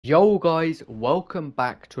Yo guys, welcome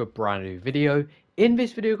back to a brand new video. In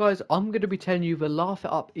this video guys, I'm going to be telling you the Laugh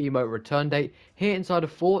It Up emote return date here inside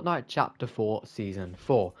of Fortnite Chapter 4 Season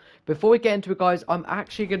 4. Before we get into it guys, I'm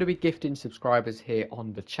actually going to be gifting subscribers here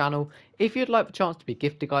on the channel. If you'd like the chance to be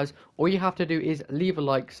gifted guys, all you have to do is leave a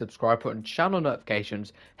like, subscribe, put on channel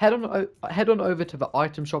notifications, head on over to the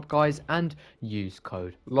item shop guys and use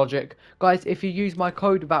code LOGIC. Guys, if you use my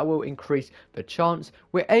code that will increase the chance.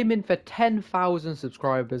 We're aiming for 10,000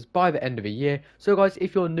 subscribers by the end of the year. So guys,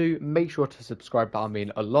 if you're new, make sure to subscribe, that I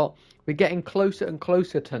mean a lot. We're getting closer and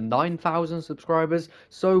closer to 9,000 subscribers,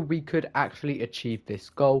 so we could actually achieve this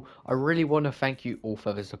goal. I really want to thank you all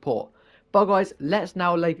for the support. But guys, let's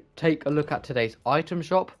now take a look at today's item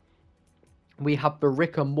shop. We have the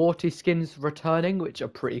Rick and Morty skins returning, which are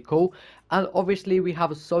pretty cool. And obviously we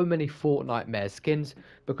have so many Fortnite Mare skins,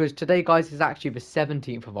 because today guys is actually the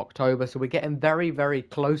 17th of October, so we're getting very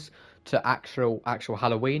close to actual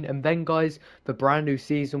Halloween. And then guys, the brand new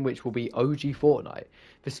season, which will be OG Fortnite.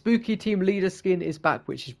 The Spooky Team Leader skin is back,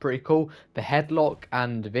 which is pretty cool. The Headlock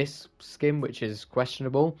and this skin, which is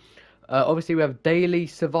questionable. Obviously we have Daily,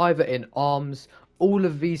 Survivor in Arms, all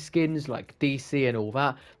of these skins like DC and all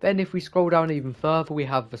that. Then if we scroll down even further, we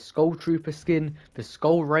have the Skull Trooper skin, the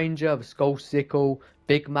Skull Ranger, the Skull Sickle,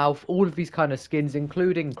 Big Mouth, all of these kind of skins,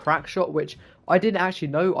 including Crackshot, which I didn't actually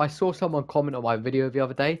know. I saw someone comment on my video the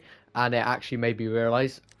other day, and it actually made me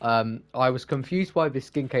realise I was confused why this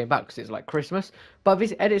skin came back, because it's like Christmas, but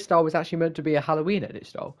this edit style was actually meant to be a Halloween edit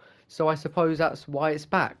style, so I suppose that's why it's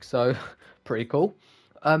back. So pretty cool.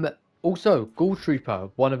 Also, Ghoul Trooper,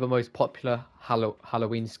 one of the most popular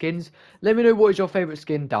Halloween skins. Let me know what is your favourite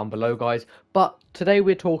skin down below, guys. But today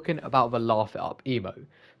we're talking about the Laugh It Up emote.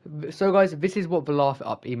 So, guys, this is what the Laugh It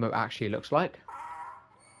Up emote actually looks like.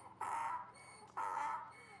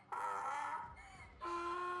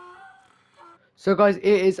 So guys, it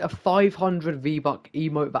is a 500 V-Buck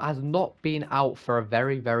emote that has not been out for a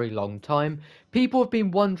very long time. People have been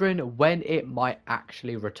wondering when it might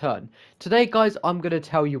actually return. Today guys, I'm going to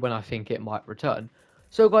tell you when I think it might return.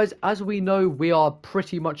 So guys, as we know, we are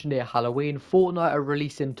pretty much near Halloween. Fortnite are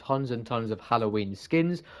releasing tons and tons of Halloween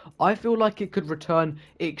skins. I feel like it could return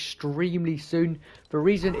extremely soon. The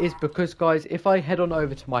reason is because guys, if I head on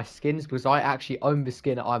over to my skins, because I actually own the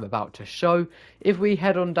skin I'm about to show. If we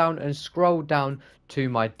head on down and scroll down to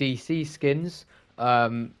my DC skins,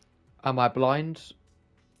 am I blind?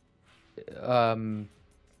 I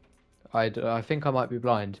think I might be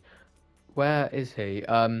blind. Where is he?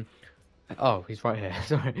 Oh, he's right here.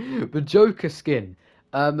 Sorry. The Joker skin.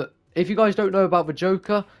 If you guys don't know about the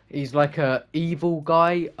Joker, he's like a evil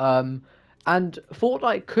guy. And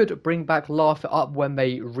Fortnite could bring back Laugh It Up when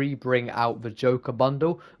they re-bring out the Joker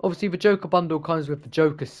bundle. Obviously, the Joker bundle comes with the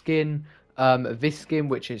Joker skin, this skin,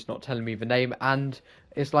 which is not telling me the name, and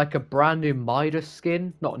it's like a brand new Midas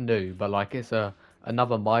skin. Not new, but like it's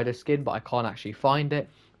another Midas skin, but I can't actually find it.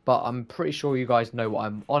 But I'm pretty sure you guys know what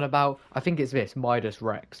I'm on about. I think it's this, Midas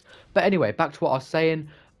Rex. But anyway, back to what I was saying.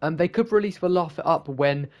 They could release the Laugh It Up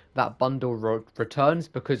when that bundle returns,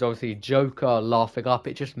 because obviously Joker laughing up,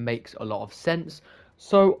 it just makes a lot of sense.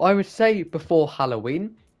 So I would say before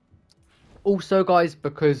Halloween. Also guys,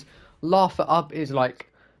 because Laugh It Up is like,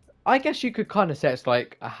 I guess you could kind of say it's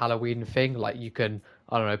like a Halloween thing. Like you can,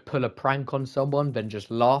 I don't know, pull a prank on someone, then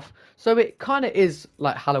just laugh. So it kind of is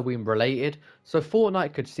like Halloween related. So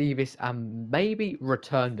Fortnite could see this and maybe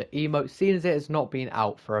return the emote, seeing as it has not been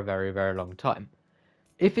out for a very long time.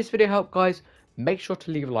 If this video helped guys, make sure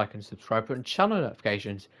to leave a like and subscribe and channel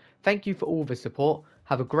notifications. Thank you for all the support.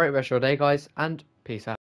 Have a great rest of your day guys, and peace out.